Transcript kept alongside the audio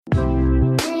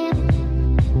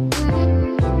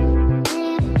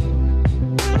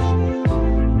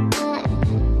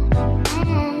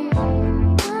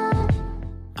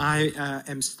I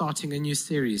am starting a new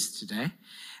series today.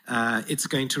 It's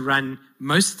going to run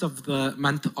most of the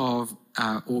month of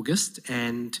August,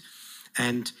 and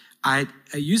I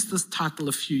used this title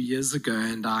a few years ago,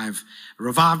 and I've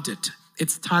revived it.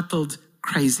 It's titled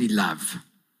Crazy Love.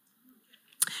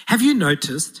 Have you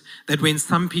noticed that when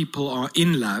some people are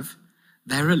in love,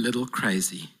 they're a little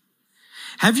crazy?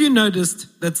 Have you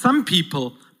noticed that some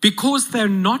people, because they're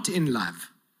not in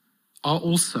love, are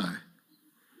also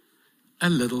a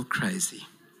little crazy?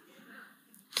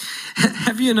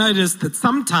 Have you noticed that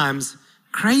sometimes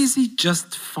crazy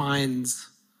just finds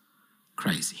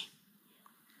crazy?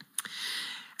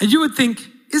 And you would think,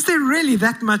 is there really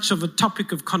that much of a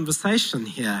topic of conversation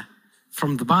here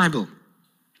from the Bible?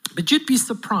 But you'd be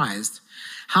surprised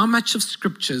how much of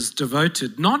Scripture is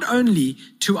devoted not only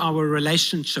to our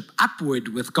relationship upward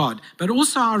with God, but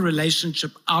also our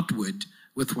relationship outward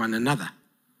with one another.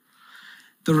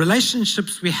 The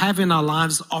relationships we have in our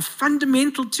lives are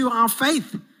fundamental to our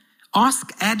faith.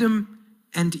 Ask Adam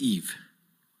and Eve.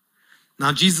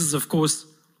 Now, Jesus, of course,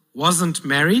 wasn't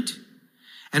married,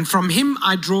 and from him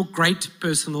I draw great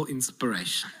personal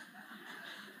inspiration.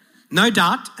 No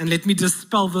doubt, and let me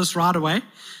dispel this right away,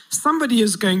 somebody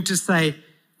is going to say,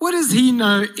 what does he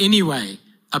know anyway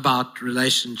about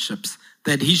relationships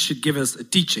that he should give us a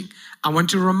teaching? I want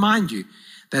to remind you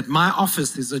that my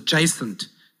office is adjacent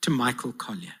to Michael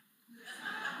Collier.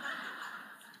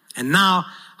 And now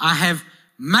I have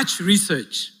much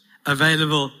research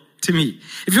available to me.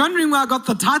 If you're wondering where I got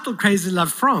the title Crazy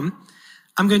Love from,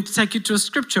 I'm going to take you to a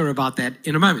scripture about that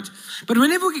in a moment. But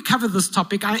whenever we cover this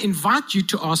topic, I invite you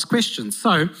to ask questions.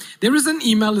 So there is an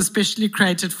email especially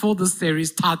created for this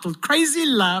series titled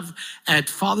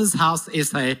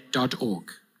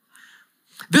crazylove@fathershouseSA.org.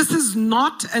 This is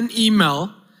not an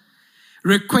email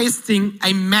requesting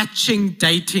a matching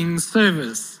dating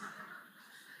service.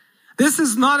 This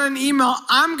is not an email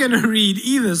I'm going to read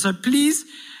either, so please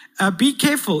be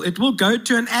careful. It will go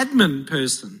to an admin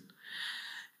person.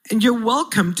 And you're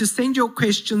welcome to send your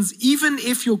questions, even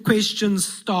if your questions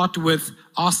start with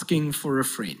asking for a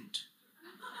friend.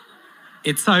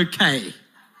 It's okay.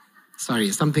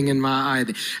 Sorry, something in my eye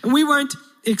there. And we won't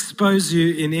expose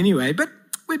you in any way, but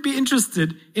we'd be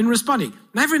interested in responding.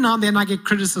 And every now and then I get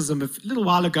criticism. A little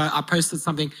while ago, I posted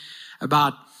something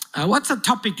about what's a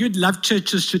topic you'd love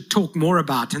churches should talk more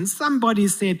about? And somebody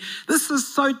said, this is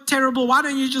so terrible. Why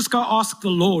don't you just go ask the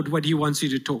Lord what he wants you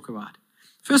to talk about?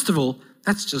 First of all,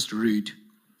 that's just rude.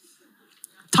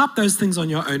 Type those things on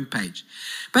your own page.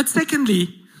 But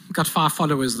secondly, I've got 5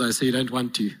 followers though, so you don't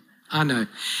want to. I know.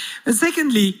 But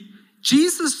secondly,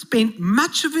 Jesus spent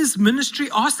much of his ministry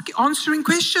answering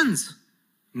questions.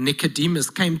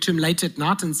 Nicodemus came to him late at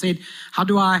night and said, how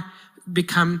do I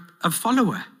become a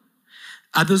follower?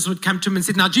 Others would come to him and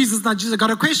say, now Jesus, I got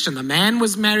a question. The man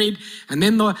was married, and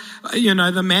then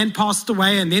the man passed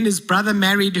away, and then his brother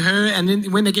married her, and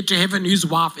then when they get to heaven, whose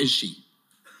wife is she?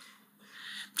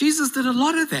 Jesus did a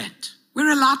lot of that. We're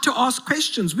allowed to ask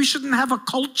questions. We shouldn't have a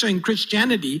culture in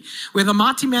Christianity where the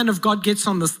mighty man of God gets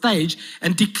on the stage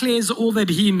and declares all that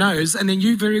he knows, and then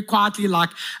you very quietly, like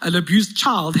an abused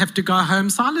child, have to go home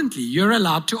silently. You're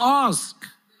allowed to ask.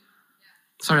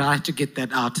 Sorry, I had to get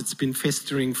that out. It's been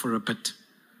festering for a bit.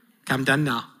 I'm done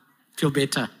now. Feel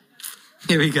better.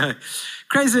 Here we go.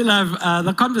 Crazy Love,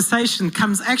 the conversation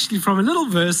comes actually from a little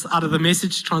verse out of the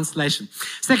Message translation.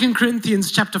 2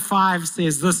 Corinthians chapter 5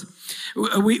 says this.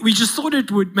 We just thought it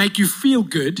would make you feel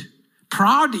good,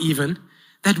 proud even,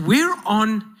 that we're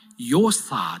on your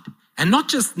side and not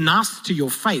just nice to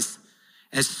your face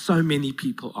as so many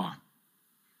people are.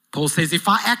 Paul says, if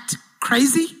I act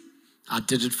crazy, I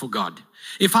did it for God.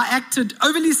 If I acted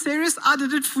overly serious, I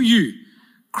did it for you.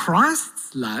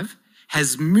 Christ's love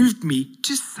has moved me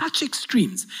to such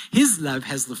extremes. His love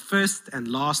has the first and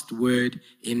last word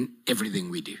in everything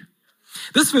we do.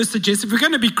 This verse suggests if we're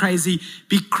going to be crazy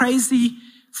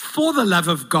for the love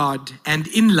of God and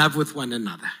in love with one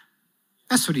another.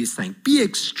 That's what he's saying. Be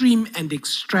extreme and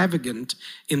extravagant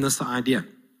in this idea.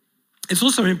 It's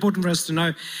also important for us to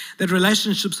know that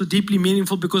relationships are deeply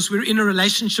meaningful because we're in a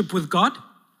relationship with God.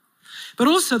 But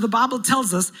also the Bible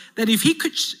tells us that if he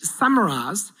could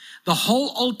summarize the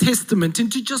whole Old Testament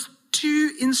into just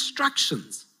 2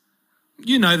 instructions,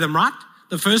 you know them, right?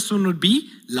 The first one would be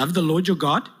love the Lord your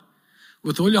God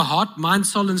with all your heart, mind,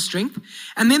 soul, and strength.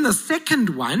 And then the second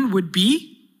one would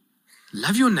be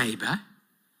love your neighbor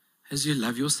as you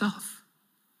love yourself.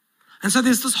 And so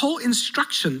there's this whole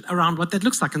instruction around what that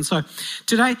looks like. And so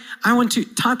today I want to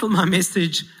title my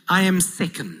message, I Am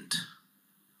Second.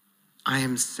 I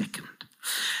am second.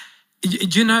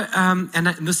 Do you know, and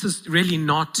this is really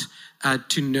not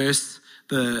to nurse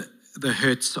the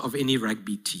hurts of any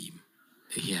rugby team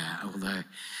here, although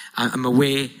I'm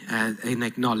aware and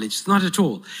acknowledge. It's not at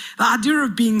all. The idea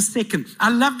of being second. I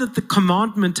love that the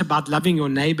commandment about loving your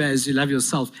neighbor as you love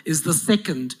yourself is the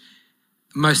second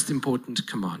most important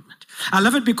commandment. I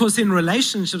love it because in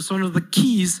relationships, one of the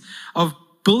keys of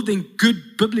building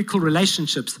good biblical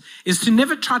relationships is to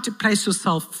never try to place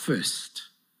yourself first.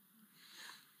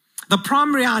 The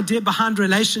primary idea behind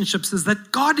relationships is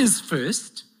that God is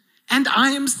first and I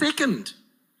am second.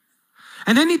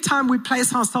 And anytime we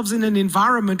place ourselves in an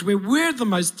environment where we're the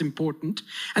most important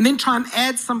and then try and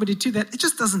add somebody to that, it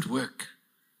just doesn't work.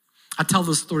 I tell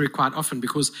this story quite often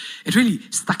because it really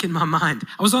stuck in my mind.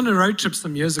 I was on a road trip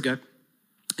some years ago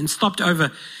and stopped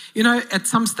over. You know, at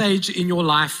some stage in your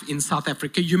life in South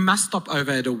Africa, you must stop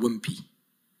over at a Wimpy.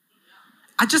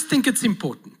 I just think it's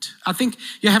important. I think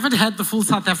you haven't had the full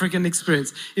South African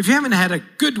experience if you haven't had a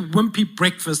good Wimpy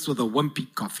breakfast with a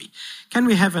Wimpy coffee. Can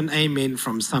we have an amen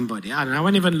from somebody? I don't know. I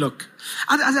won't even look.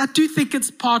 I do think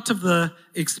it's part of the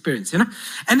experience, you know.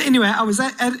 And anyway, I was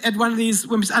at one of these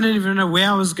Wimpys. I don't even know where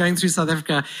I was going through South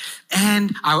Africa.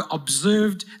 And I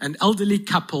observed an elderly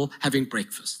couple having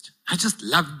breakfast. I just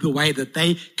loved the way that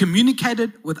they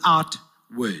communicated without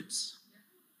words.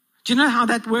 Do you know how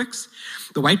that works?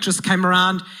 The waitress came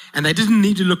around and they didn't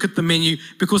need to look at the menu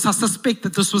because I suspect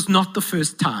that this was not the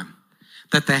first time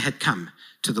that they had come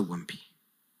to the Wimpy.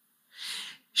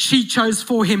 She chose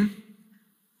for him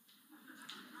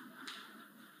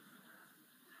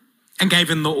and gave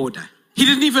him the order. He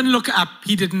didn't even look up.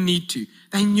 He didn't need to.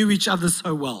 They knew each other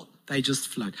so well. They just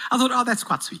flowed. I thought, oh, that's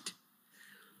quite sweet.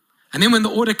 And then when the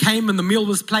order came and the meal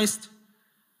was placed,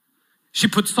 she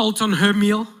put salt on her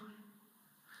meal.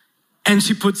 And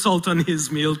she put salt on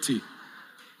his meal too.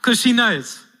 Because she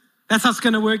knows that's how it's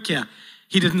going to work here.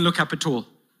 He didn't look up at all.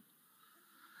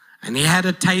 And he had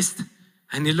a taste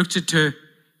and he looked at her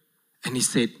and he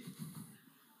said,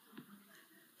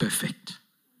 perfect.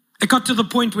 It got to the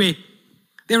point where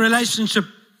their relationship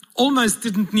almost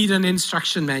didn't need an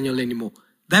instruction manual anymore.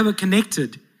 They were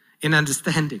connected in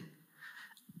understanding.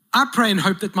 I pray and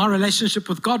hope that my relationship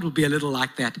with God will be a little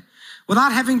like that.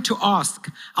 Without having to ask,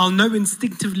 I'll know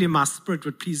instinctively in my spirit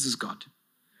what pleases God.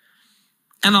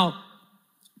 And I'll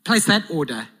place that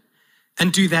order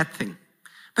and do that thing.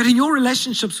 But in your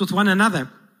relationships with one another,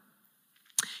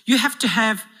 you have to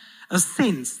have a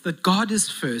sense that God is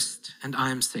first and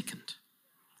I am second.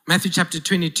 Matthew chapter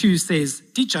 22 says,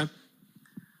 Teacher,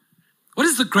 what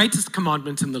is the greatest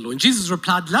commandment in the law? And Jesus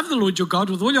replied, love the Lord your God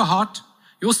with all your heart,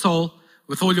 your soul,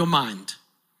 with all your mind.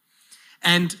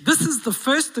 And this is the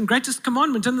first and greatest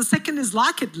commandment. And the second is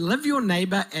like it. Love your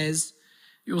neighbor as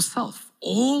yourself.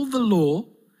 All the law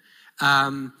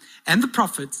and the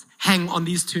prophets hang on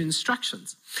these two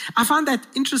instructions. I find that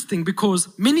interesting because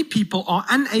many people are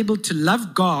unable to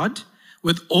love God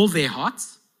with all their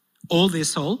hearts, all their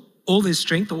soul, all their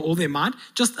strength, or all their mind,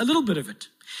 just a little bit of it.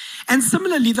 And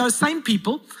similarly, those same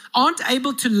people aren't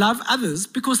able to love others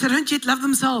because they don't yet love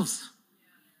themselves.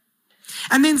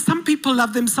 And then some people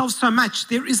love themselves so much,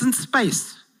 there isn't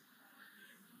space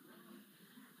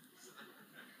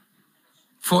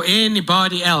for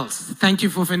anybody else. Thank you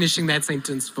for finishing that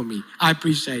sentence for me. I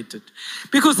appreciate it.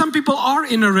 Because some people are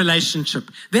in a relationship.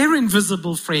 Their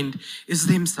invisible friend is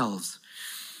themselves.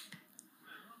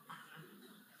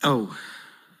 Oh.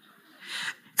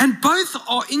 And both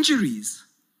are injuries.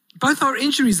 Both are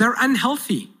injuries. They're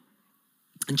unhealthy.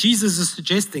 And Jesus is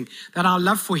suggesting that our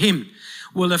love for him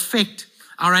will affect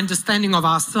our understanding of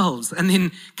ourselves. And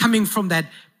then coming from that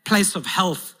place of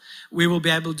health, we will be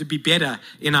able to be better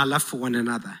in our love for one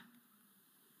another.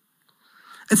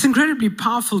 It's incredibly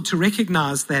powerful to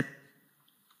recognize that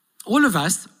all of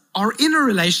us are in a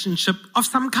relationship of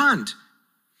some kind.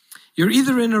 You're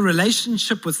either in a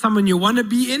relationship with someone you want to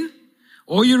be in,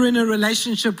 or you're in a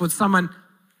relationship with someone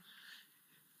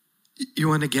you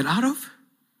want to get out of.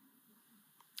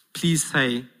 Please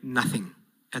say nothing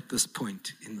at this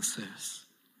point in the service.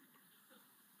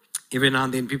 Every now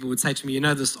and then people would say to me, you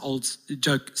know this old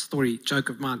joke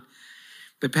of mine,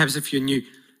 but perhaps if you're new,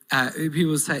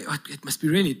 people would say, oh, it must be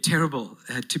really terrible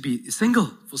to be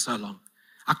single for so long.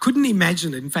 I couldn't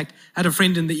imagine it. In fact, I had a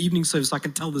friend in the evening service, I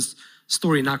can tell this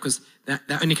story now because they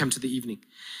only come to the evening.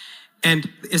 And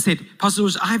he said, Pastor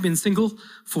George, I've been single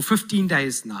for 15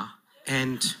 days now,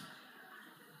 and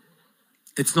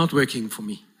it's not working for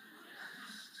me.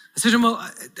 I said to him, well,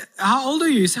 how old are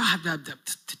you? He said, I'm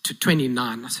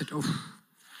 29. I said, oh.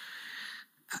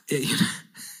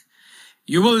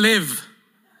 You will live.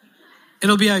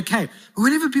 It'll be okay. But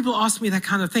whenever people ask me that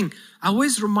kind of thing, I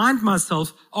always remind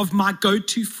myself of my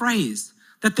go-to phrase,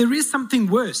 that there is something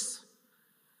worse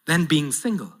than being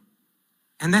single.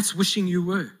 And that's wishing you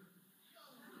were.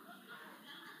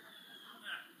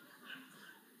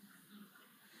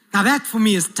 Now that for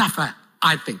me is tougher,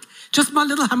 I think. Just my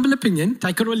little humble opinion.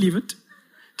 Take it or leave it.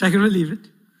 Take it or leave it.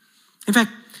 In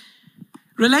fact,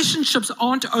 relationships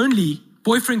aren't only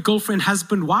boyfriend, girlfriend,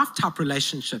 husband, wife type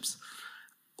relationships.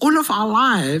 All of our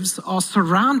lives are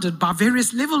surrounded by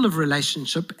various levels of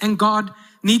relationship, and God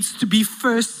needs to be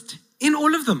first in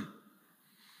all of them.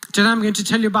 Today I'm going to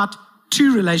tell you about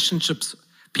two relationships,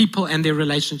 people and their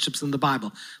relationships in the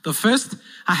Bible. The first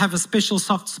I have a special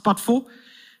soft spot for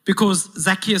because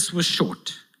Zacchaeus was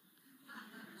short.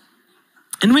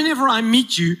 And whenever I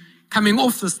meet you coming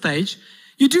off the stage,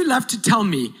 you do love to tell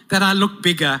me that I look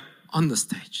bigger on the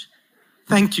stage.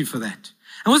 Thank you for that.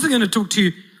 I'm also going to talk to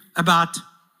you about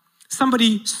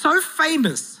somebody so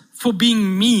famous for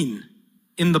being mean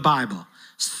in the Bible,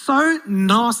 so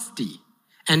nasty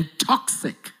and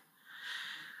toxic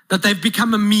that they've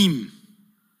become a meme.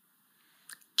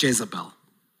 Jezebel.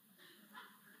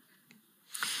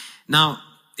 Now,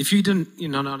 if you're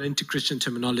not into Christian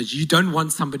terminology, you don't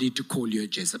want somebody to call you a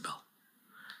Jezebel.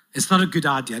 It's not a good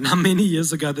idea. Now, many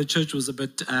years ago, the church was a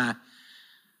bit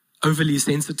overly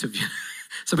sensitive.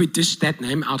 So we dished that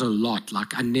name out a lot,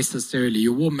 like unnecessarily.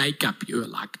 You wore makeup, you were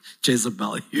like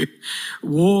Jezebel. You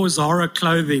wore Zara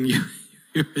clothing, you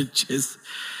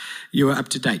were up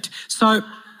to date. So,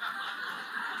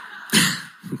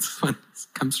 this one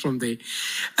comes from there.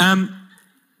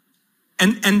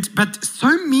 But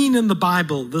so mean in the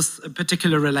Bible, this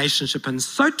particular relationship, and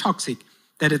so toxic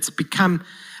that it's become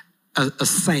a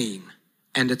saying,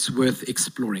 and it's worth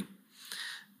exploring.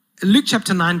 Luke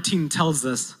chapter 19 tells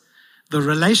us the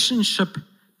relationship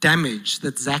damage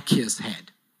that Zacchaeus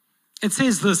had. It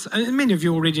says this, and many of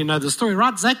you already know the story,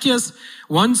 right? Zacchaeus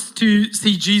wants to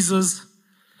see Jesus.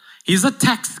 He's a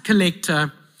tax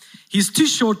collector. He's too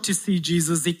short to see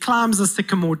Jesus. He climbs a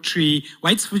sycamore tree,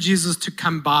 waits for Jesus to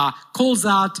come by, calls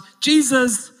out,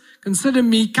 "Jesus, consider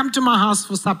me, come to my house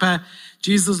for supper."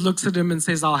 Jesus looks at him and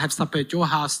says, "I'll have supper at your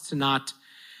house tonight."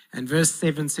 And verse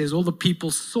 7 says, all the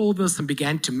people saw this and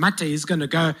began to mutter, he's going to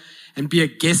go and be a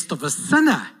guest of a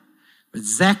sinner. But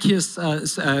Zacchaeus, I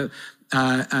don't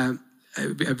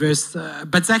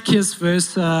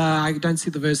see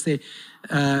the verse there,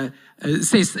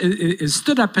 says,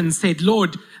 stood up and said,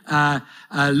 "Lord,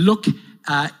 look,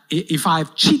 if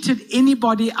I've cheated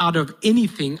anybody out of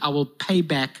anything, I will pay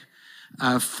back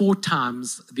 4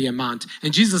 times the amount."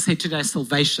 And Jesus said, "Today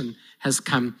salvation has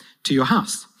come to your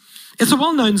house." It's a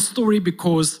well-known story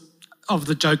because of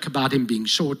the joke about him being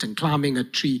short and climbing a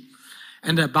tree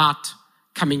and about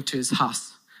coming to his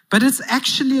house. But it's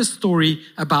actually a story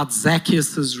about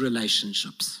Zacchaeus'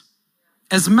 relationships.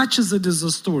 As much as it is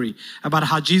a story about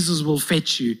how Jesus will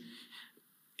fetch you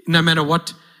no matter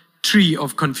what tree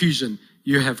of confusion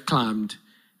you have climbed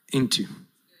into.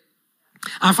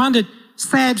 I find it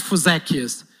sad for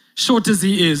Zacchaeus, short as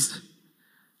he is,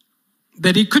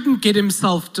 that he couldn't get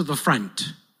himself to the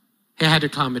front. He had to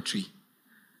climb a tree.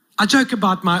 I joke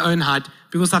about my own height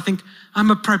because I think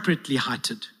I'm appropriately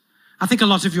heighted. I think a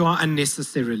lot of you are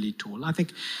unnecessarily tall. I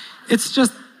think it's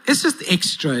just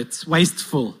extra. It's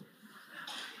wasteful.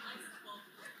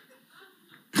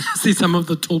 I see some of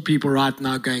the tall people right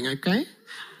now going, okay,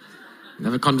 we'll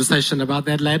have a conversation about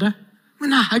that later.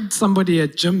 When I hugged somebody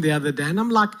at gym the other day, and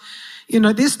I'm like,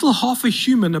 there's still half a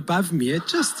human above me. It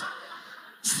just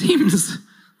seems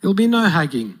there'll be no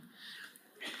hugging.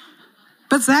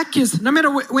 But Zacchaeus, no matter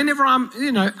whenever I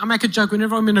make a joke,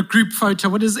 whenever I'm in a group photo,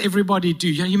 what does everybody do?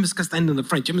 You must go stand in the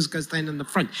front. You must go stand in the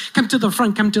front. Come to the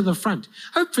front, come to the front.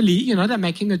 Hopefully, they're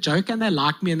making a joke and they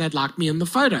like me and they'd like me in the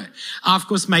photo. I, of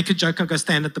course, make a joke. I go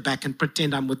stand at the back and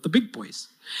pretend I'm with the big boys.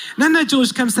 No,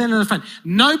 George, come stand in the front.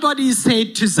 Nobody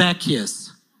said to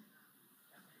Zacchaeus,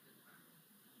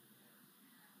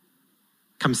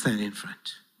 come stand in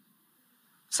front.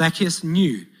 Zacchaeus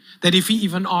knew that if he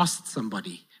even asked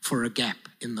somebody for a gap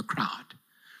in the crowd,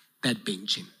 they'd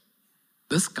bench him.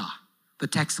 This guy, the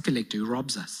tax collector who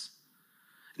robs us.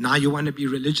 Now you want to be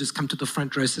religious, come to the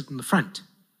front row, sit in the front.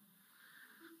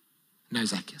 No,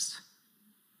 Zacchaeus.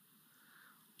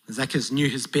 Zacchaeus knew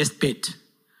his best bet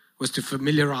was to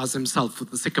familiarize himself with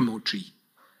the sycamore tree,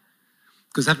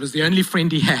 because that was the only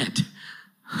friend he had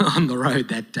on the road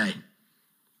that day.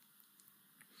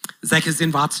 Zacchaeus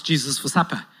invites Jesus for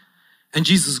supper. And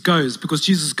Jesus goes, because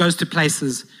Jesus goes to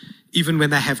places even when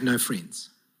they have no friends.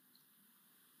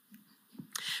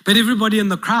 But everybody in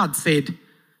the crowd said,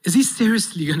 Is he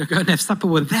seriously going to go and have supper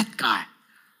with that guy?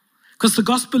 Because the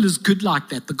gospel is good like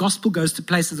that. The gospel goes to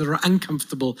places that are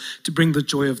uncomfortable to bring the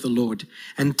joy of the Lord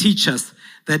and teach us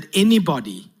that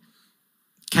anybody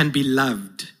can be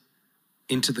loved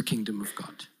into the kingdom of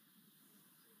God.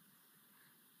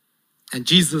 And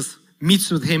Jesus meets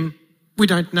with him. We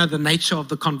don't know the nature of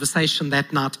the conversation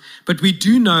that night, but we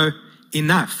do know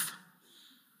enough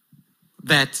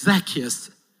that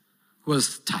Zacchaeus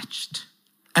was touched.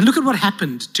 And look at what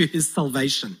happened to his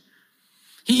salvation.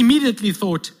 He immediately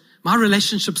thought, my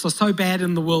relationships are so bad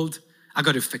in the world, I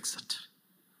got to fix it.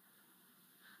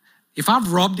 If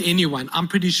I've robbed anyone, I'm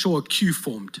pretty sure a queue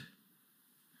formed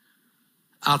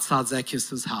outside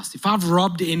Zacchaeus' house. If I've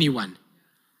robbed anyone,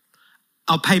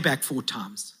 I'll pay back 4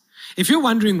 times. If you're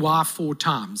wondering why 4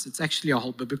 times, it's actually a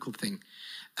whole biblical thing.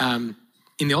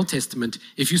 In the Old Testament,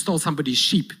 if you stole somebody's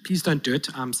sheep, please don't do it.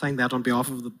 I'm saying that on behalf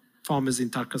of the farmers in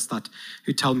Tarkastad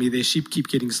who tell me their sheep keep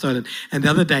getting stolen. And the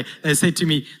other day, they said to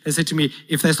me,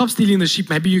 if they stop stealing the sheep,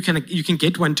 maybe you can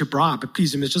get one to bribe, but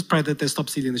please, you must just pray that they stop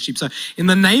stealing the sheep. So in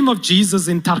the name of Jesus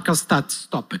in Tarkastad,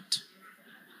 stop it.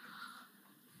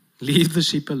 Leave the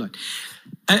sheep alone.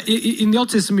 In the Old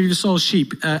Testament, if you stole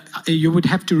sheep, you would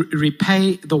have to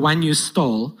repay the one you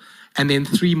stole and then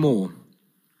 3 more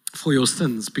for your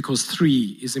sins, because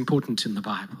 3 is important in the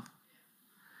Bible.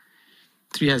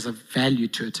 3 has a value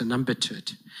to it, a number to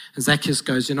it. And Zacchaeus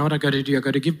goes, you know what I got to do? I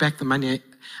got to give back the money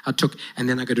I took, and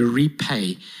then I got to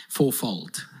repay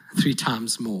 4-fold, 3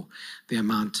 times more the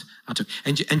amount I took.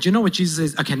 And you know what Jesus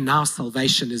says? Okay, now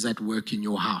salvation is at work in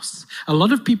your house. A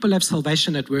lot of people have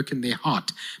salvation at work in their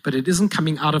heart, but it isn't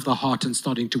coming out of the heart and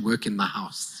starting to work in the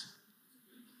house.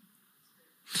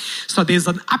 So there's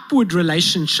an upward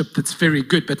relationship that's very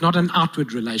good, but not an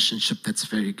outward relationship that's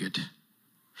very good.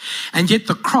 And yet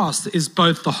the cross is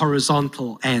both the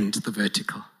horizontal and the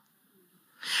vertical.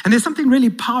 And there's something really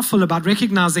powerful about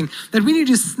recognizing that we need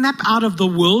to snap out of the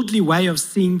worldly way of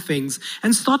seeing things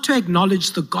and start to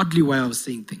acknowledge the godly way of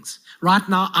seeing things. Right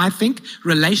now, I think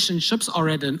relationships are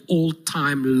at an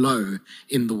all-time low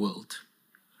in the world.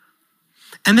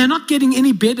 And they're not getting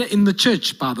any better in the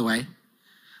church, by the way.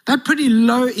 They're pretty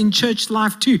low in church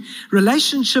life too.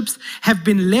 Relationships have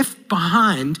been left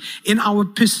behind in our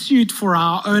pursuit for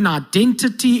our own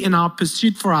identity, in our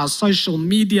pursuit for our social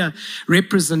media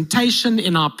representation,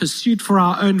 in our pursuit for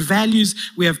our own values.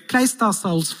 We have placed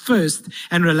ourselves first,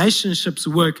 and relationships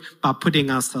work by putting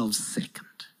ourselves second.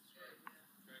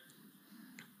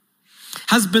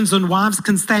 Husbands and wives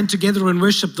can stand together and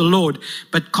worship the Lord,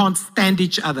 but can't stand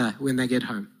each other when they get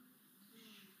home.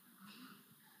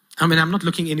 I mean, I'm not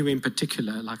looking anywhere in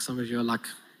particular, like some of you are like,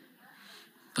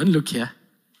 don't look here.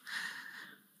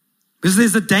 Because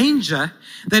there's a danger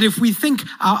that if we think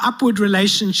our upward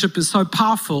relationship is so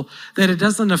powerful that it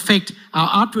doesn't affect our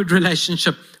outward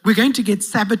relationship, we're going to get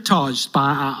sabotaged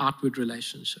by our outward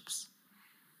relationships.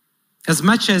 As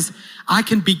much as I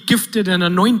can be gifted and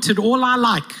anointed all I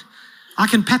like, I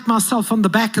can pat myself on the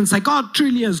back and say, God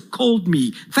truly has called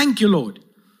me. Thank you, Lord.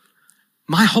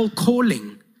 My whole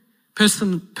calling,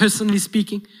 personally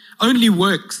speaking, only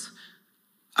works,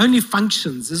 only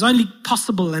functions, is only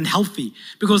possible and healthy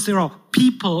because there are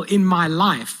people in my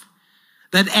life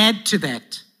that add to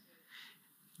that,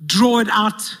 draw it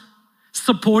out,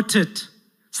 support it,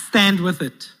 stand with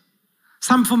it.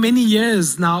 Some for many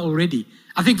years now already.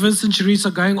 I think Vince and Charisse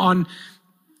are going on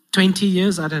 20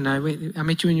 years. I don't know. I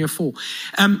met you when you were 4.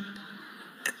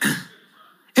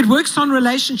 It works on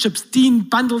relationships. Dean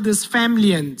bundled his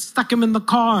family and stuck him in the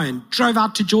car and drove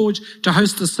out to George to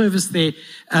host a service there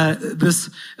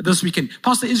this weekend.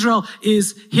 Pastor Israel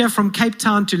is here from Cape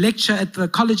Town to lecture at the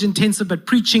college intensive, but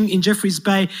preaching in Jeffreys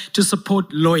Bay to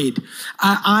support Lloyd.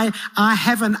 I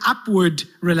have an upward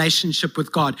relationship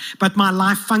with God, but my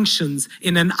life functions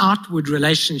in an outward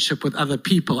relationship with other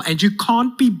people. And you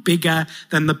can't be bigger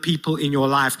than the people in your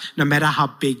life, no matter how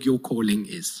big your calling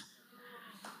is.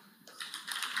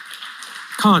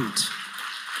 Can't.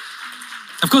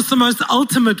 Of course, the most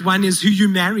ultimate one is who you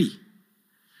marry.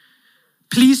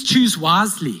 Please choose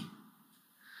wisely.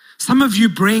 Some of you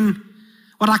bring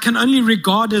what I can only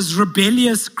regard as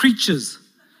rebellious creatures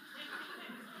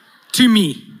to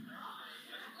me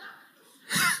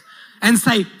and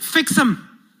say, fix them.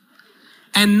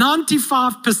 And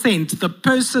 95%, the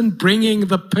person bringing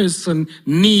the person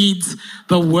needs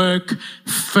the work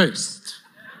first.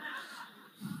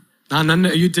 No,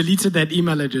 you deleted that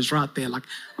email address right there. Like,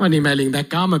 I'm not emailing that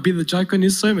guy. I'm going to be the joke on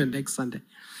his sermon next Sunday.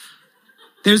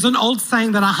 There's an old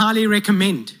saying that I highly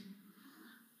recommend.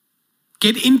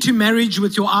 Get into marriage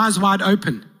with your eyes wide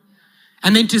open.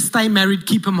 And then to stay married,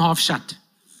 keep them half shut.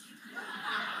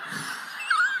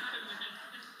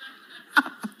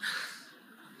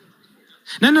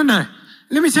 No.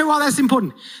 Let me tell you why that's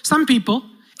important. Some people,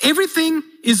 everything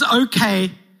is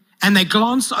okay and they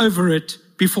glance over it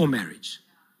before marriage.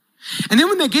 And then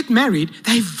when they get married,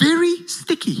 they're very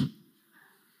sticky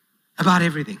about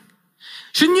everything.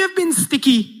 Shouldn't you have been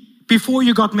sticky before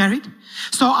you got married?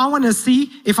 So I want to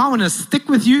see if I want to stick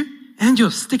with you and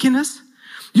your stickiness.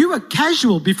 You were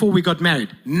casual before we got married.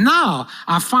 Now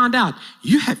I find out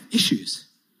you have issues.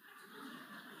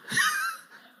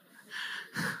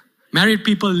 Married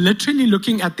people literally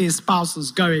looking at their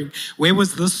spouses going, where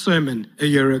was this sermon a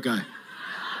year ago?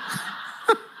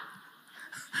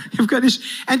 You've got issues.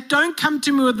 And don't come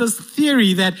to me with this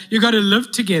theory that you've got to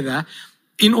live together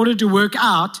in order to work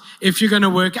out if you're going to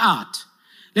work out.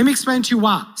 Let me explain to you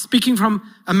why. Speaking from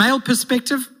a male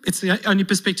perspective, it's the only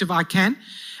perspective I can.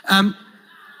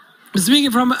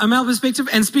 Speaking from a male perspective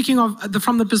and speaking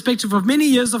from the perspective of many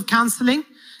years of counseling,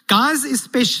 guys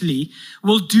especially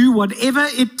will do whatever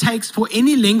it takes for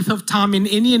any length of time in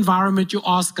any environment you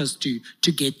ask us to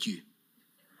get you.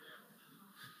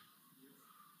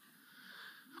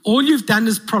 All you've done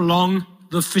is prolong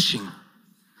the fishing.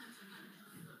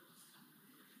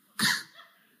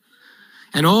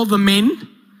 And all the men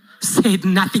said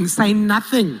nothing, say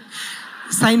nothing.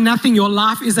 Say nothing, your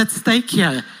life is at stake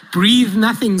here. Breathe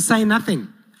nothing, say nothing.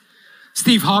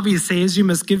 Steve Harvey says you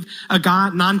must give a guy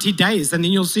 90 days and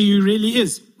then you'll see who really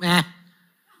is.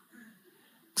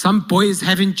 Some boys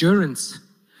have endurance.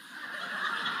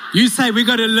 You say we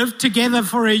got to live together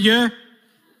for a year.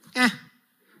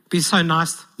 Be so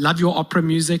nice. Love your opera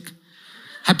music.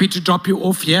 Happy to drop you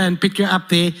off here and pick you up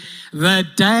there. The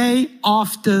day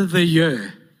after the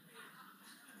year.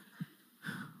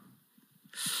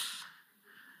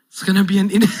 It's going to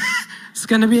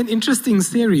be an interesting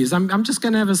series. I'm just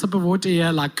going to have a sip of water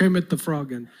here like Kermit the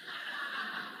Frog and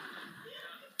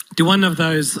do one of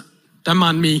those. Don't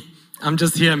mind me. I'm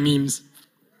just here, memes.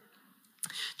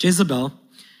 Jezebel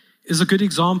is a good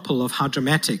example of how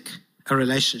dramatic a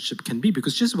relationship can be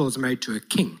because Jezebel is married to a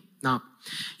king. Now,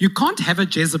 you can't have a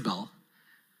Jezebel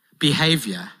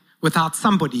behavior without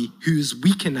somebody who's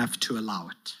weak enough to allow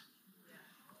it.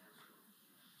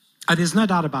 There's no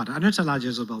doubt about it. I don't allow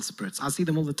Jezebel spirits. I see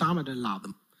them all the time. I don't allow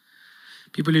them.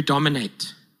 People who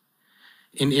dominate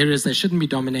in areas they shouldn't be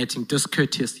dominating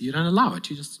discourteously, you don't allow it.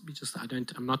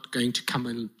 I'm not going to come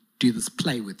and do this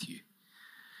play with you.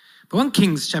 But 1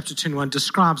 Kings chapter 21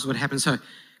 describes what happened. So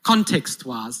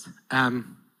context-wise,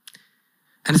 and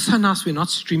it's so nice we're not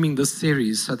streaming this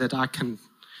series so that I can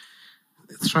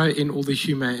throw in all the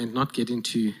humor and not get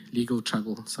into legal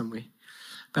trouble somewhere.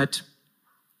 But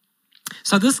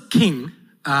so this king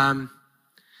was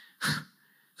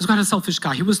quite a selfish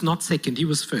guy. He was not second, he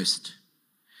was first.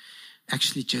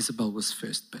 Actually, Jezebel was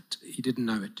first, but he didn't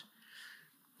know it.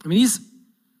 I mean, he's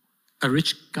a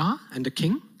rich guy and a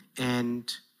king,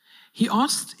 and he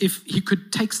asked if he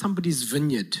could take somebody's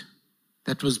vineyard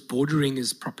that was bordering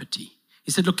his property.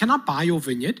 He said, look, can I buy your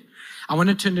vineyard? I want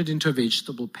to turn it into a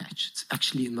vegetable patch. It's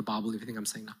actually in the Bible, everything I'm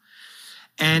saying now.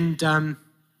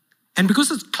 And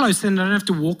because it's close, then I don't have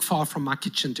to walk far from my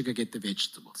kitchen to go get the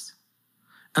vegetables.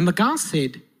 And the guy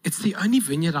said, it's the only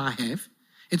vineyard I have.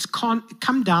 It's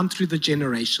come down through the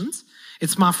generations.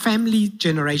 It's my family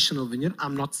generational vineyard.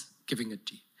 I'm not giving it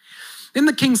to you. Then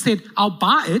the king said, I'll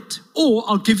buy it, or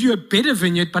I'll give you a better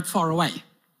vineyard, but far away.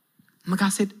 And the guy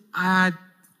said,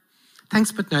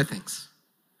 thanks, but no thanks.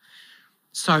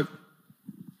 So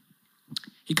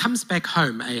he comes back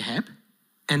home, Ahab,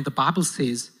 and the Bible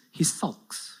says he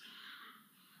sulks.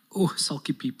 Oh,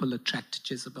 sulky people attract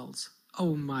Jezebels.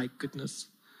 Oh my goodness.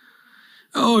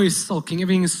 Oh, he's sulking.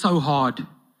 Everything is so hard.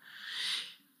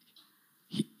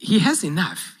 He has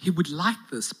enough. He would like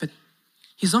this, but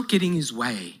he's not getting his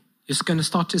way. You're going to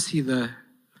start to see the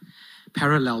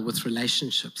parallel with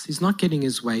relationships. He's not getting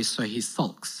his way, so he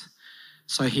sulks.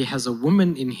 So he has a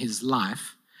woman in his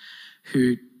life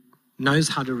who knows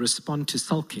how to respond to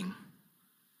sulking.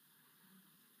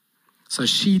 So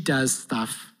she does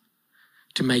stuff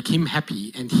to make him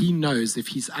happy, and he knows if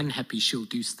he's unhappy, she'll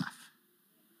do stuff.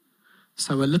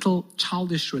 So a little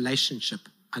childish relationship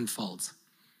unfolds.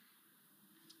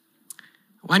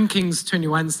 1 Kings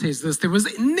 21 says this, there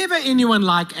was never anyone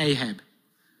like Ahab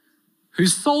who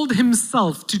sold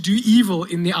himself to do evil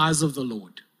in the eyes of the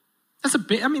Lord. That's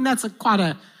quite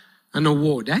an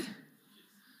award, eh?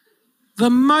 The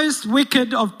most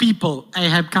wicked of people,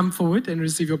 Ahab, come forward and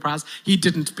receive your prize. He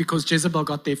didn't because Jezebel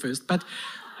got there first. But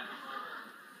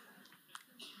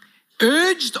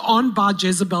urged on by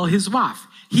Jezebel, his wife,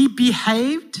 he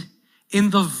behaved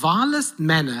in the vilest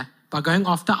manner by going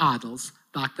after idols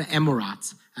like the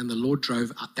Amorites, and the Lord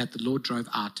drove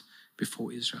out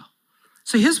before Israel.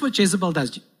 So here's what Jezebel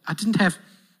does.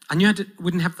 I knew I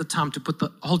wouldn't have the time to put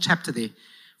the whole chapter there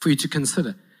for you to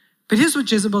consider. But here's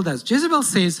what Jezebel does. Jezebel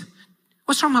says,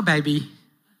 what's wrong, my baby?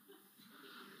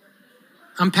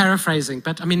 I'm paraphrasing,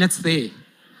 but I mean, it's there.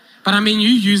 But I mean, you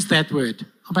use that word.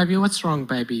 Oh, baby, what's wrong,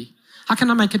 baby? How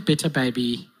can I make it better,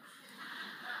 baby?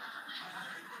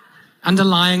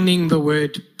 Underlining the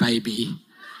word baby.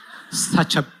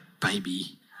 Such a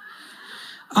baby.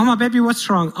 Oh, my baby, what's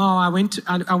wrong? Oh, I went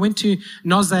to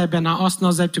Nozab and I asked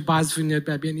Nozab to buy his vineyard,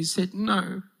 baby, and he said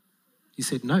no. He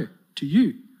said no to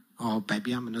you. Oh,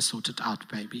 baby, I'm going to sort it out,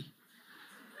 baby.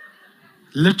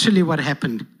 Literally what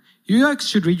happened. You guys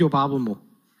should read your Bible more.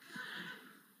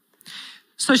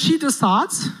 So she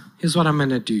decides, here's what I'm going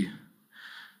to do.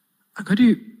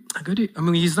 I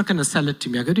mean, he's not going to sell it to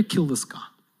me. I got to kill this guy.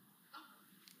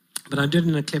 But I did it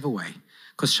in a clever way,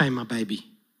 because shame my baby.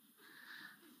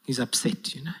 He's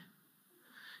upset, you know.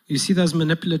 You see those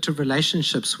manipulative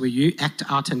relationships where you act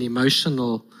out an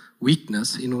emotional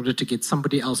weakness in order to get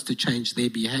somebody else to change their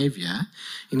behavior,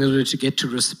 in order to get to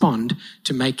respond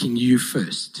to making you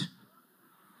first.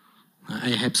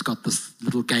 Ahab's got this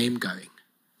little game going.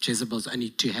 Jezebel's only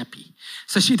too happy.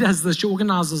 So she does this. She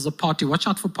organizes a party. Watch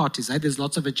out for parties, eh? There's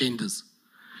lots of agendas.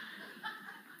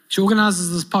 She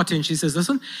organizes this party and she says,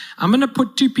 listen, I'm going to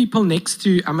put two people next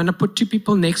to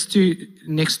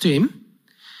him.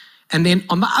 And then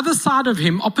on the other side of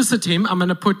him, opposite him, I'm going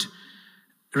to put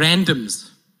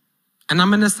randoms. And I'm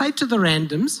going to say to the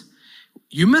randoms,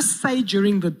 you must say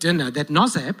during the dinner that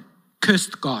Nozab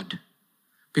cursed God.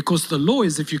 Because the law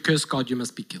is if you curse God, you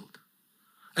must be killed.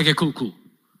 Okay, cool.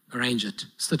 Arrange it.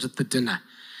 Sit at the dinner.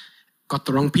 Got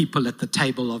the wrong people at the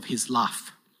table of his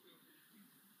life.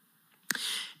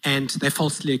 And they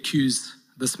falsely accuse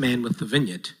this man with the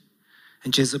vineyard.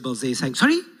 And Jezebel's there saying,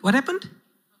 sorry, what happened?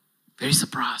 Very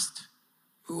surprised.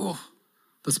 Oh,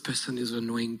 this person is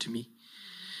annoying to me.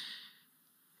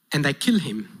 And they kill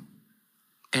him.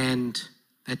 And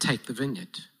they take the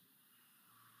vineyard.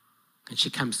 And she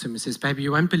comes to him and says, baby,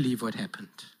 you won't believe what happened.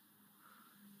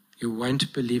 You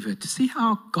won't believe it. See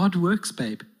how God works,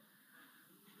 babe.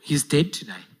 He's dead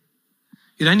today.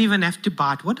 You don't even have to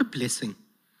buy it. What a blessing.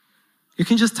 You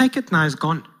can just take it now, it's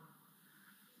gone.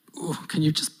 Oh, can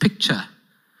you just picture?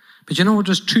 But you know what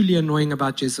was truly annoying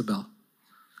about Jezebel?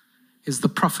 Is the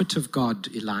prophet of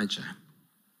God, Elijah,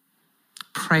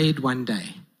 prayed one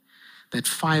day that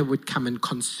fire would come and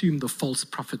consume the false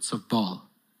prophets of Baal.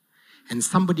 And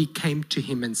somebody came to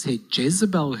him and said,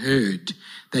 Jezebel heard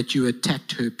that you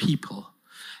attacked her people.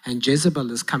 And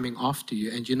Jezebel is coming after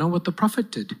you. And you know what the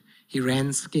prophet did? He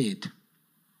ran scared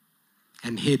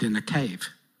and hid in a cave.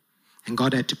 And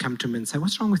God had to come to him and say,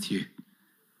 what's wrong with you?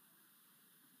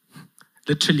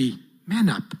 Literally, man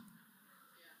up.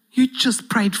 You just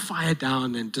prayed fire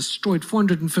down and destroyed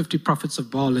 450 prophets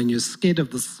of Baal, and you're scared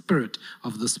of the spirit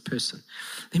of this person.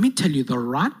 Let me tell you, the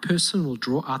right person will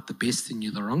draw out the best in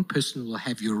you. The wrong person will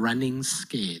have you running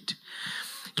scared.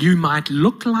 You might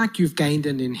look like you've gained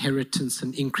an inheritance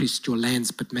and increased your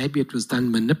lands, but maybe it was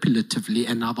done manipulatively,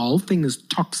 and now the whole thing is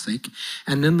toxic.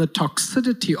 And in the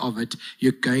toxicity of it,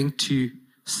 you're going to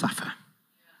suffer.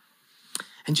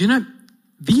 And you know,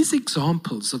 these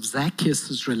examples of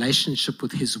Zacchaeus' relationship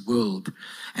with his world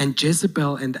and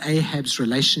Jezebel and Ahab's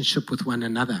relationship with one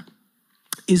another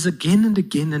is again and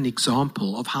again an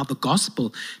example of how the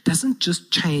gospel doesn't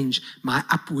just change my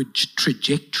upward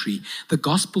trajectory. The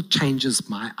gospel changes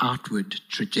my outward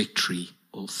trajectory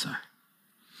also.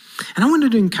 And I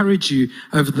wanted to encourage you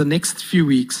over the next few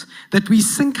weeks that we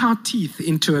sink our teeth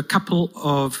into a couple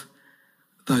of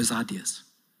those ideas.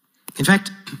 In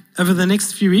fact, over the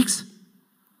next few weeks,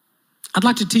 I'd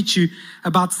like to teach you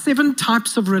about 7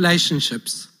 types of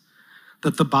relationships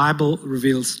that the Bible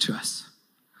reveals to us.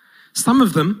 Some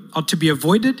of them are to be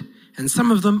avoided, and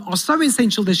some of them are so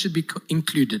essential they should be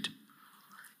included.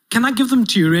 Can I give them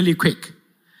to you really quick?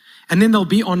 And then they'll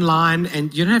be online,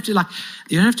 and you don't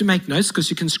have to make notes because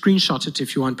you can screenshot it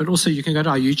if you want, but also you can go to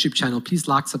our YouTube channel. Please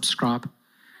like, subscribe,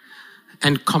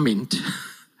 and comment.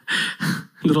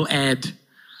 Little ad.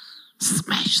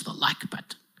 Smash the like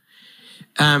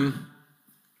button.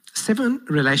 7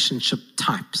 relationship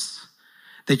types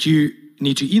that you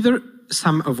need to either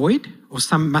some avoid or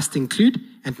some must include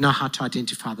and know how to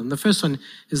identify them. The first one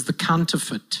is the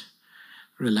counterfeit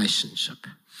relationship.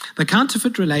 The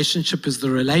counterfeit relationship is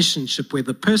the relationship where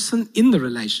the person in the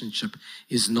relationship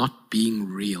is not being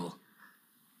real.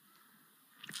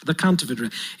 The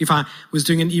counterfeit. If I was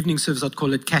doing an evening service, I'd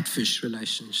call it catfish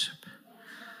relationship.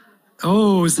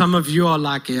 Oh, some of you are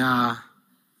like, yeah.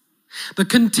 The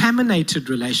contaminated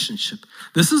relationship.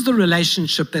 This is the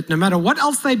relationship that no matter what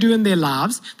else they do in their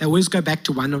lives, they always go back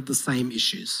to one of the same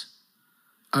issues.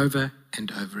 over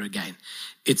and over again.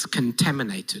 It's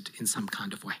contaminated in some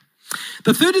kind of way.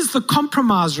 The third is the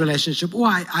compromise relationship.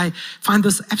 I find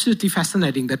this absolutely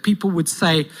fascinating that people would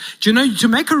say, do you know, to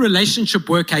make a relationship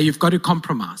work, you've got to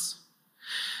compromise.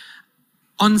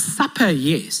 On supper,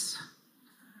 yes,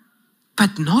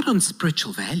 but not on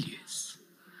spiritual values.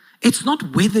 It's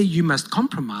not whether you must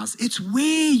compromise, it's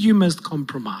where you must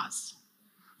compromise.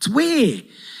 It's where.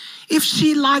 If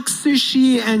she likes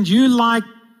sushi and you like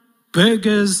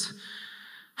burgers,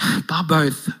 buy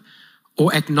both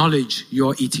or acknowledge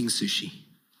you're eating sushi.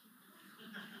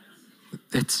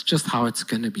 That's just how it's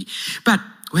going to be. But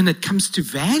when it comes to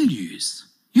values,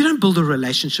 you don't build a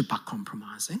relationship by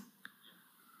compromising.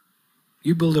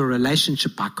 You build a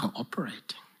relationship by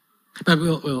cooperating. But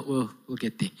we'll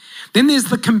get there. Then there's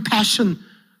the compassion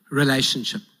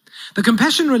relationship. The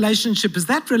compassion relationship is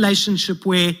that relationship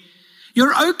where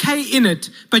you're okay in it,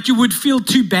 but you would feel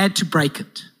too bad to break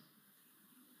it.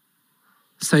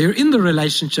 So you're in the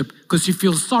relationship because you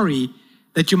feel sorry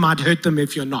that you might hurt them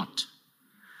if you're not.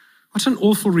 What an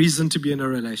awful reason to be in a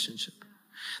relationship.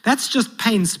 That's just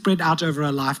pain spread out over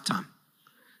a lifetime.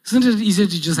 Isn't it easier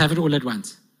to just have it all at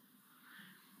once?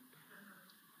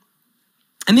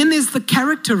 And then there's the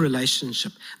character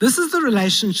relationship. This is the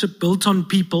relationship built on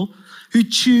people who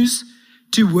choose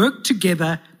to work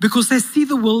together because they see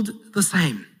the world the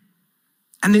same.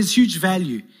 And there's huge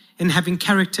value in having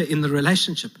character in the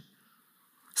relationship.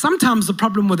 Sometimes the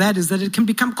problem with that is that it can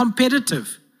become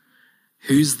competitive.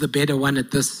 Who's the better one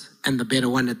at this and the better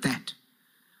one at that?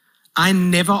 I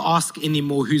never ask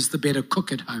anymore who's the better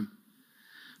cook at home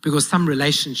because some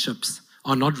relationships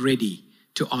are not ready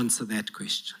to answer that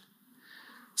question.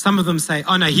 Some of them say,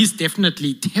 oh no, he's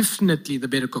definitely the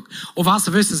better cook. Or vice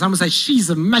versa, some will say, she's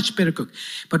a much better cook.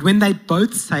 But when they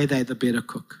both say they're the better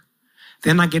cook,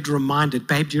 then I get reminded,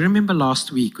 babe, do you remember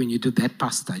last week when you did that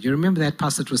pasta? Do you remember that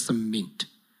pasta? It was some mint.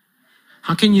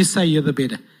 How can you say you're the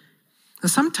better? Now,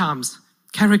 sometimes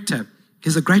character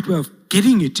is a great way of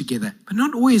getting you together, but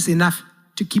not always enough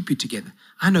to keep you together.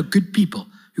 I know good people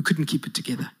who couldn't keep it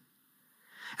together.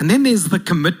 And then there's the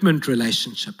commitment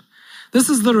relationship. This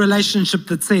is the relationship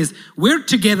that says, we're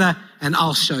together and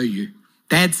I'll show you.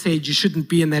 Dad said you shouldn't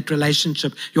be in that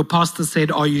relationship. Your pastor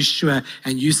said, are you sure?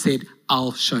 And you said,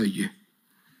 I'll show you.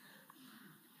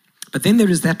 But then there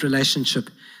is that relationship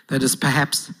that is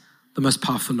perhaps the most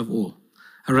powerful of all.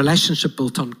 A relationship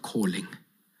built on calling.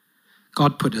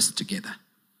 God put us together.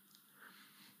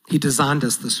 He designed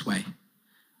us this way.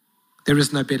 There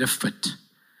is no better fit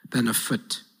than a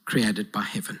fit created by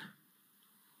heaven.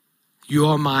 You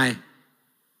are my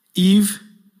Eve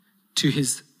to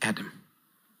his Adam.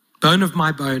 Bone of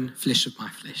my bone, flesh of my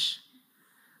flesh.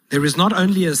 There is not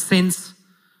only a sense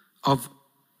of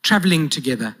traveling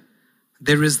together,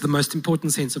 there is the most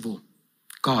important sense of all.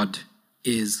 God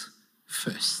is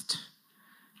first.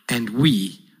 And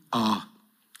we are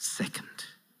second.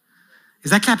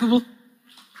 Is that clappable?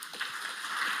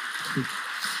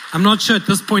 I'm not sure at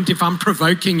this point if I'm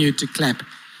provoking you to clap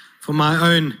for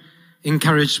my own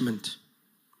encouragement.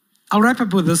 I'll wrap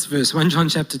up with this verse, 1 John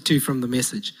chapter 2 from the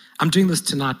Message. I'm doing this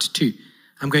tonight too.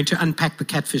 I'm going to unpack the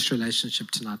catfish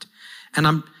relationship tonight. And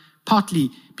I'm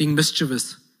partly being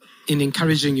mischievous in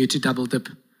encouraging you to double dip.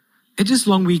 It is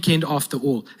long weekend after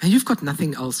all, and you've got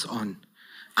nothing else on.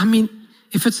 I mean,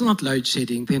 if it's not load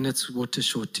shedding, then it's water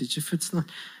shortage. If it's not,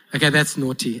 okay, that's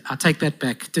naughty. I'll take that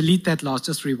back. Delete that last,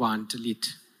 just rewind,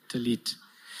 delete.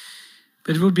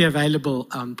 But it will be available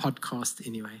on podcast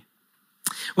anyway.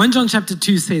 1 John chapter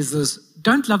 2 says this,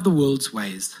 don't love the world's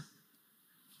ways.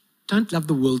 Don't love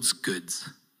the world's goods.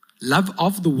 Love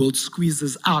of the world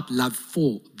squeezes out love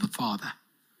for the Father.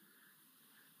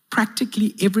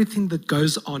 Practically everything that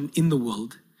goes on in the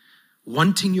world,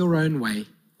 wanting your own way,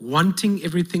 wanting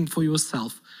everything for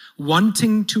yourself,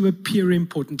 wanting to appear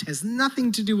important, has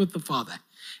nothing to do with the Father.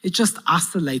 It just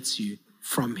isolates you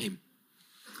from him.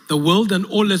 The world and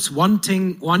all its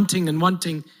wanting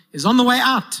is on the way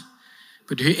out.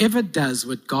 But whoever does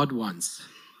what God wants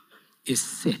is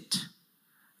set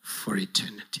for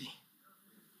eternity.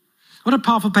 What a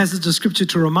powerful passage of scripture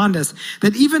to remind us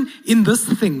that even in this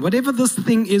thing, whatever this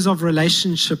thing is of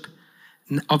relationship,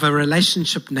 of a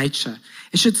relationship nature,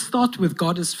 it should start with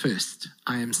God is first,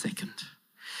 I am second.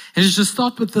 And it should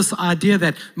start with this idea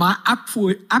that my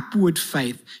upward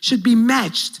faith should be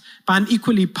matched by an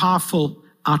equally powerful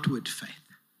outward faith.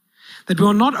 That we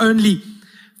are not only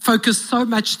focused so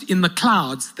much in the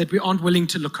clouds that we aren't willing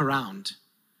to look around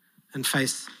and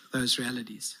face those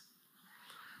realities.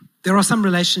 There are some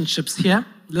relationships here,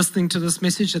 listening to this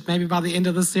message, that maybe by the end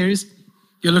of this series,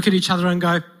 you'll look at each other and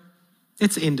go,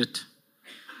 let's end it.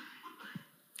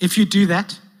 If you do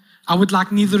that, I would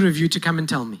like neither of you to come and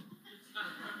tell me.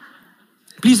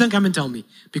 Please don't come and tell me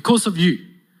because of you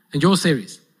and your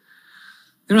series.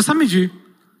 There are some of you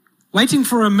waiting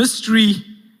for a mystery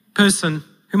person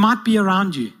who might be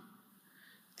around you.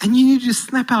 And you need to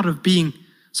snap out of being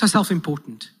so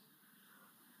self-important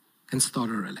and start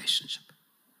a relationship.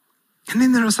 And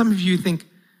then there are some of you who think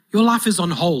your life is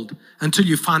on hold until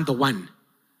you find the one.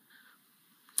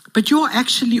 But you're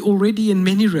actually already in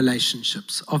many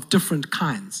relationships of different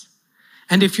kinds.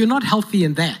 And if you're not healthy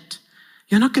in that,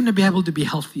 you're not going to be able to be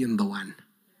healthy in the one.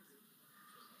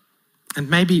 And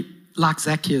maybe, like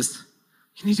Zacchaeus,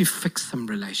 you need to fix some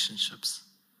relationships.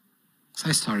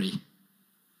 Say sorry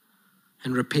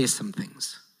and repair some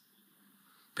things.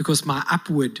 Because my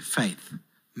upward faith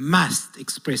must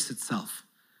express itself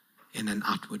in an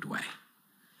outward way.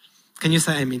 Can you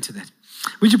say amen to that?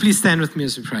 Would you please stand with me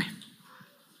as we pray?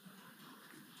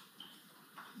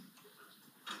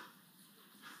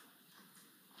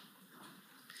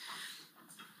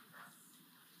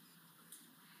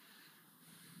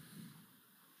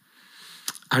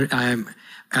 I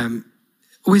am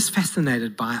always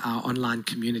fascinated by our online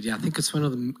community. I think it's one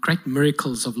of the great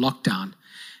miracles of lockdown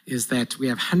is that we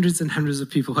have hundreds and hundreds of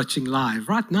people watching live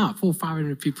right now, 400 or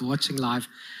 500 people watching live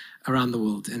around the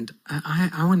world. And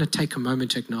I want to take a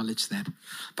moment to acknowledge that.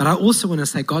 But I also want to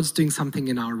say God's doing something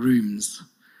in our rooms.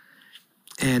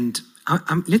 And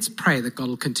let's pray that God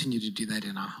will continue to do that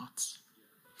in our hearts.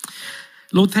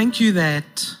 Lord, thank you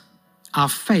that our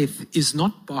faith is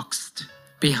not boxed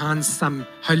behind some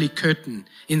holy curtain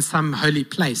in some holy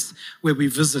place where we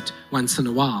visit once in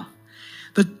a while.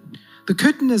 The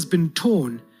curtain has been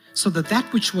torn so that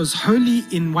that which was holy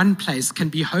in one place can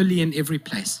be holy in every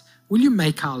place. Will you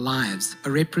make our lives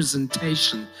a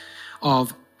representation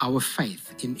of our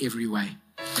faith in every way?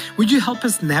 Would you help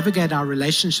us navigate our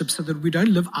relationships so that we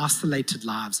don't live isolated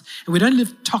lives and we don't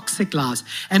live toxic lives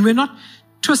and we're not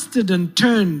twisted and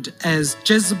turned as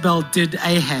Jezebel did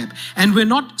Ahab. And we're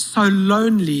not so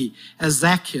lonely as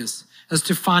Zacchaeus as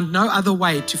to find no other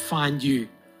way to find you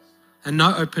and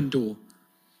no open door,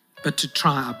 but to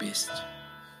try our best.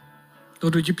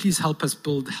 Lord, would you please help us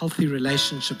build healthy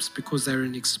relationships because they're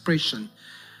an expression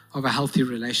of a healthy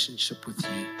relationship with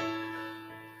you.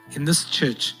 In this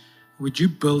church, would you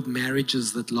build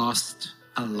marriages that last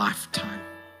a lifetime?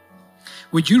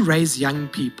 Would you raise young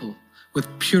people with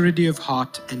purity of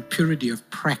heart and purity of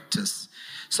practice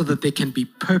so that there can be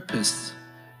purpose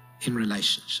in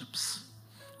relationships?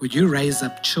 Would you raise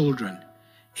up children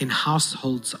in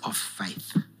households of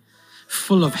faith,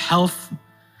 full of health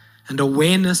and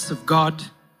awareness of God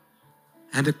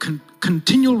and a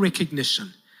continual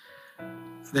recognition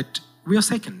that we are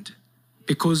second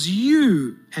because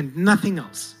you and nothing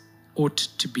else ought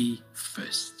to be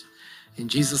first. In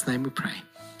Jesus' name we pray.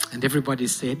 And everybody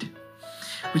said,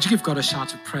 would you give God a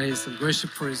shout of praise and worship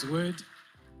for his word?